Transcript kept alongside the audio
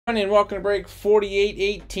And welcome to break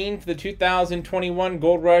 4818 for the 2021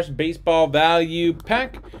 Gold Rush Baseball Value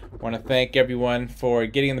Pack. I want to thank everyone for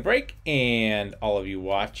getting in the break and all of you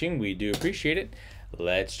watching. We do appreciate it.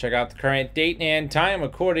 Let's check out the current date and time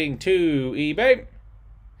according to eBay.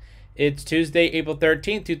 It's Tuesday, April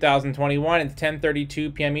 13th, 2021. It's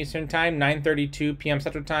 10:32 p.m. Eastern Time, 9:32 p.m.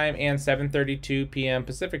 Central Time, and 7:32 p.m.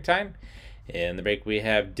 Pacific Time. In the break, we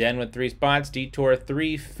have Den with 3 spots, Detour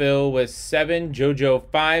 3, Phil with 7, JoJo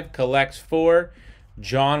 5, Collects 4,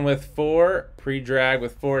 John with 4, Pre-Drag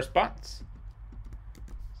with 4 spots.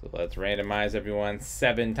 So let's randomize everyone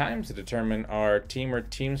 7 times to determine our team or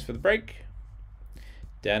teams for the break.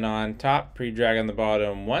 Den on top, Pre-Drag on the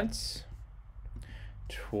bottom once,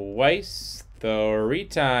 twice, 3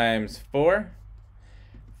 times, 4,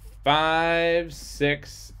 5,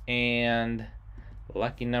 6, and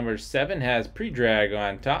lucky number 7 has Pre-Drag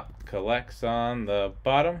on top, Collects on the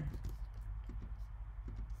bottom.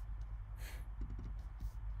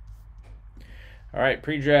 All right,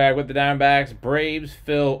 Pre-Drag with the Diamondbacks, Braves,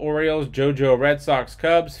 Phil Orioles, JoJo Red Sox,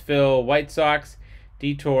 Cubs, Phil White Sox,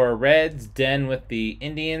 Detour Reds, Den with the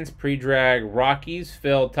Indians, Pre-Drag Rockies,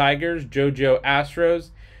 Phil Tigers, JoJo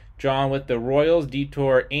Astros, John with the Royals,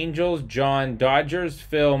 Detour Angels, John Dodgers,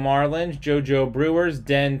 Phil Marlins, JoJo Brewers,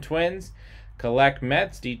 Den Twins, Collect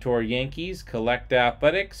Mets, Detour Yankees, Collect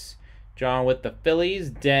Athletics, John with the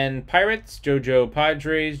Phillies, Den Pirates, JoJo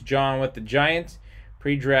Padres, John with the Giants,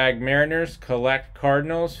 Pre-Drag Mariners, Collect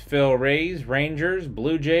Cardinals, Phil Rays, Rangers,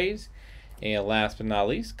 Blue Jays, and last but not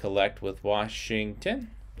least, Collect with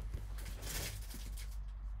Washington.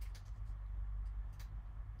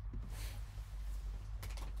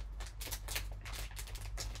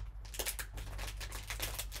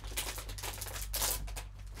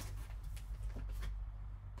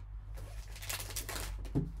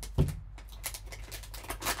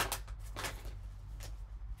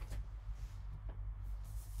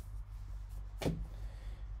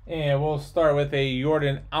 And we'll start with a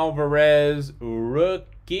Yordan Alvarez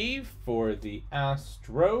rookie for the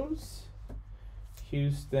Astros.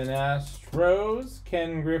 Houston Astros,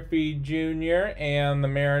 Ken Griffey Jr. and the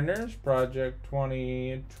Mariners, Project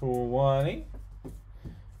 2020.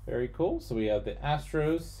 Very cool. So we have the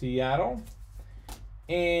Astros, Seattle.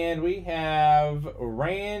 And we have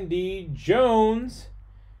Randy Jones,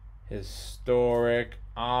 historic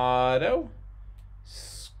auto.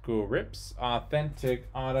 Scripps, authentic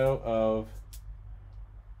auto of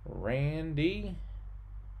Randy.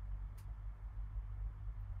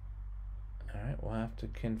 All right, we'll have to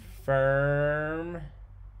confirm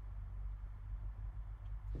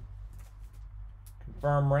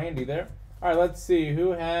Randy there. All right, let's see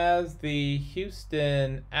who has the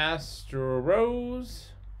Houston Astros.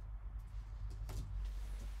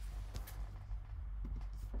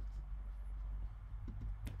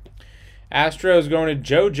 Astros going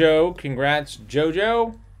to JoJo. Congrats,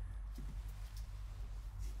 JoJo.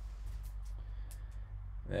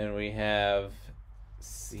 Then we have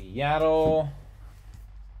Seattle.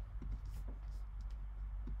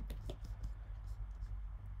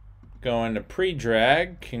 Going to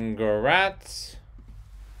Pre-Drag. Congrats.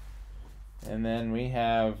 And then we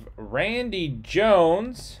have Randy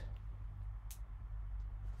Jones.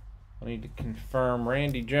 We need to confirm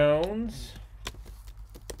Randy Jones.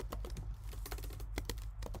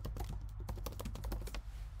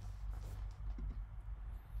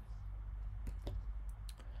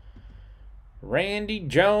 Randy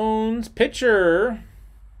Jones, pitcher.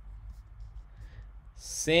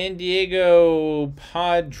 San Diego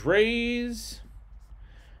Padres.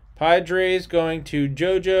 Padres going to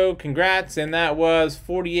JoJo. Congrats. And that was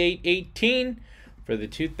 4818 for the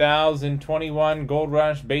 2021 Gold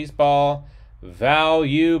Rush Baseball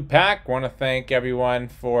Value Pack. Want to thank everyone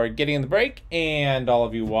for getting in the break and all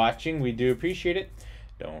of you watching. We do appreciate it.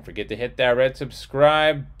 Don't forget to hit that red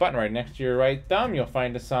subscribe button right next to your right thumb. You'll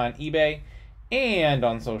find us on eBay and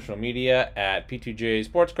on social media at P2J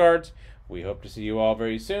Sports Cards. We hope to see you all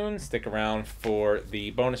very soon. Stick around for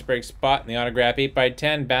the bonus break spot in the autograph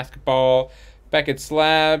 8x10 basketball Beckett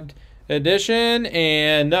Slabbed edition.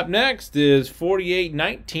 And up next is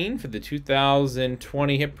 4819 for the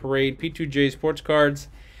 2020 Hit Parade P2J Sports Cards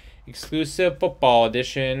exclusive football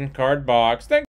edition card box. Thanks.